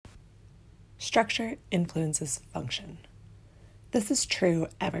Structure influences function. This is true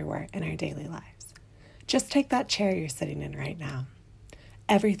everywhere in our daily lives. Just take that chair you're sitting in right now.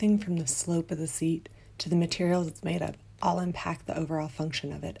 Everything from the slope of the seat to the materials it's made of all impact the overall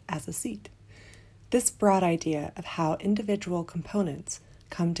function of it as a seat. This broad idea of how individual components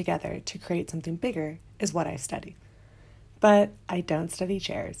come together to create something bigger is what I study. But I don't study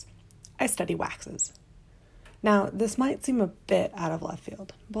chairs. I study waxes. Now, this might seem a bit out of left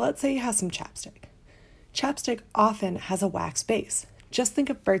field, but let's say you have some chapstick. Chapstick often has a wax base. Just think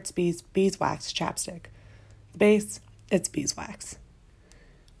of Burt's Bees beeswax chapstick. The base, it's beeswax.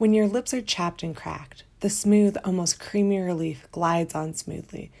 When your lips are chapped and cracked, the smooth, almost creamy relief glides on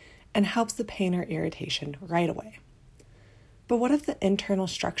smoothly and helps the pain or irritation right away. But what if the internal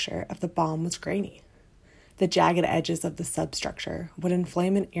structure of the balm was grainy? The jagged edges of the substructure would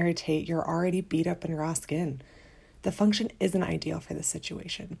inflame and irritate your already beat up and raw skin. The function isn't ideal for this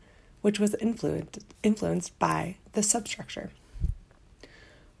situation, which was influenced by the substructure.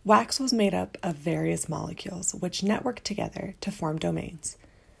 Wax was made up of various molecules which network together to form domains.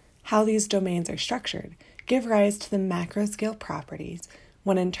 How these domains are structured give rise to the macro-scale properties,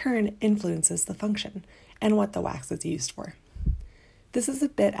 when in turn influences the function and what the wax is used for. This is a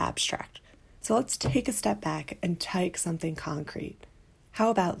bit abstract, so let's take a step back and take something concrete. How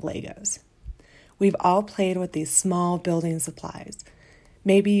about Legos? We've all played with these small building supplies.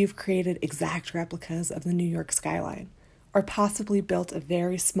 Maybe you've created exact replicas of the New York skyline, or possibly built a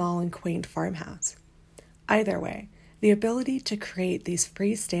very small and quaint farmhouse. Either way, the ability to create these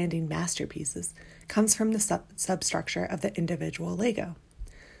freestanding masterpieces comes from the substructure of the individual Lego.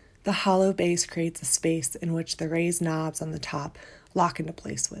 The hollow base creates a space in which the raised knobs on the top lock into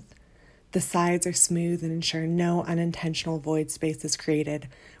place with. The sides are smooth and ensure no unintentional void space is created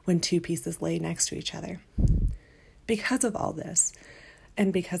when two pieces lay next to each other. Because of all this,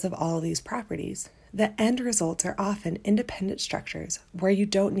 and because of all of these properties, the end results are often independent structures where you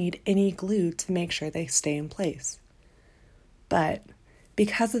don't need any glue to make sure they stay in place. But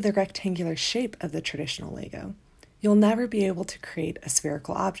because of the rectangular shape of the traditional Lego, you'll never be able to create a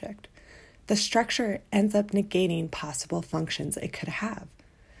spherical object. The structure ends up negating possible functions it could have.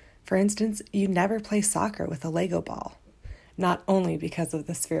 For instance, you never play soccer with a Lego ball, not only because of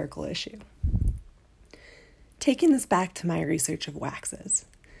the spherical issue. Taking this back to my research of waxes,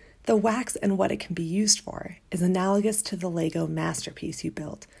 the wax and what it can be used for is analogous to the Lego masterpiece you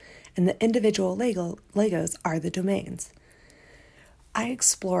built, and the individual Legos are the domains. I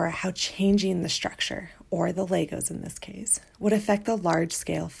explore how changing the structure, or the Legos in this case, would affect the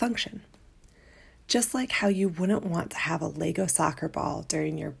large-scale function. Just like how you wouldn't want to have a Lego soccer ball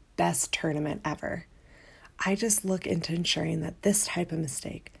during your best tournament ever, I just look into ensuring that this type of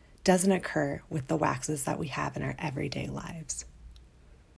mistake doesn't occur with the waxes that we have in our everyday lives.